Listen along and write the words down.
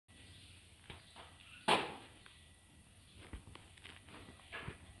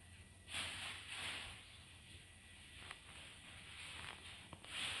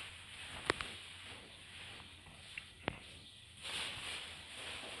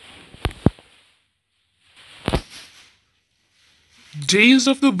Days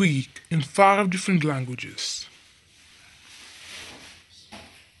of the week in 5 different languages.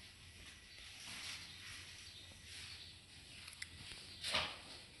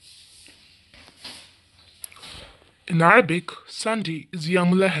 In Arabic, Sunday is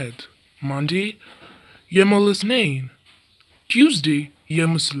Yom Lahad, Monday, Yom al-Ithnain, Tuesday,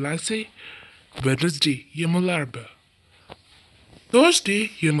 Yom al-Thulathi, Wednesday, Yom al-Arba,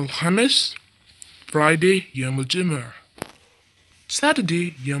 Thursday, Yom al-Khamis, Friday, Yom al-Jumu'ah,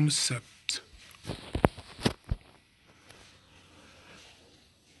 Saturday, Yom al-Sabt.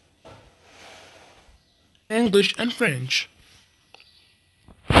 English and French.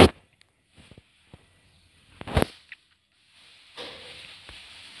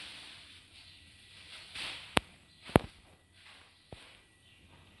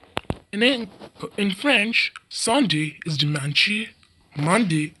 In French, Sunday is dimanche,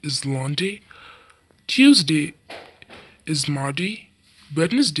 Monday is lundi, Tuesday is mardi,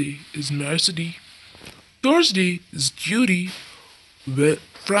 Wednesday is mercredi, Thursday is jeudi,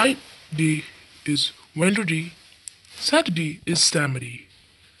 Friday is vendredi, Saturday is samedi.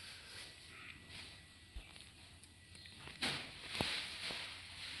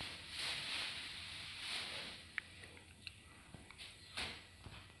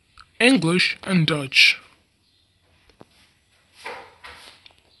 English and Dutch.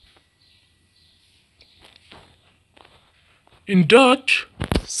 In Dutch,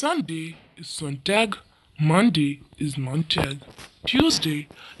 Sunday is Sonntag, Monday is Montag, Tuesday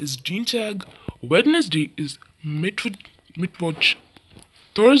is Dinsdag, Wednesday is Mittwoch,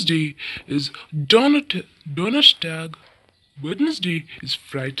 Thursday is Donnerstag, Wednesday is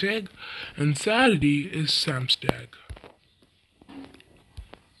Freitag, and Saturday is Samstag.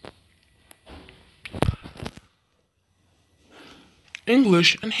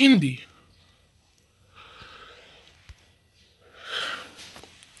 English and Hindi.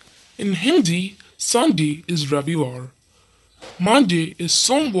 In Hindi, Sunday is Ravivar, Monday is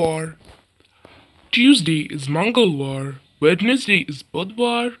Somvar, Tuesday is Mangalwar, Wednesday is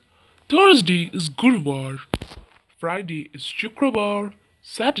Budvar, Thursday is Gurvar, Friday is Shukravar,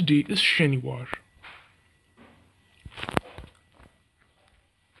 Saturday is Shanivar.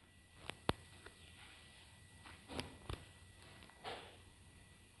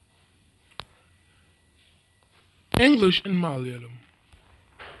 English and Malayalam.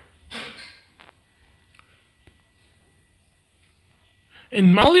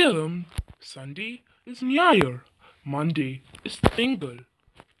 In Malayalam, Sunday is Nyayar, Monday is Tingal,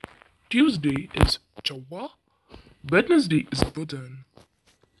 Tuesday is Chawwa, Wednesday is Budan,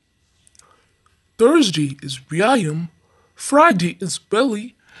 Thursday is Vyayam, Friday is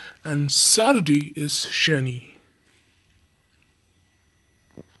Belly, and Saturday is Shani.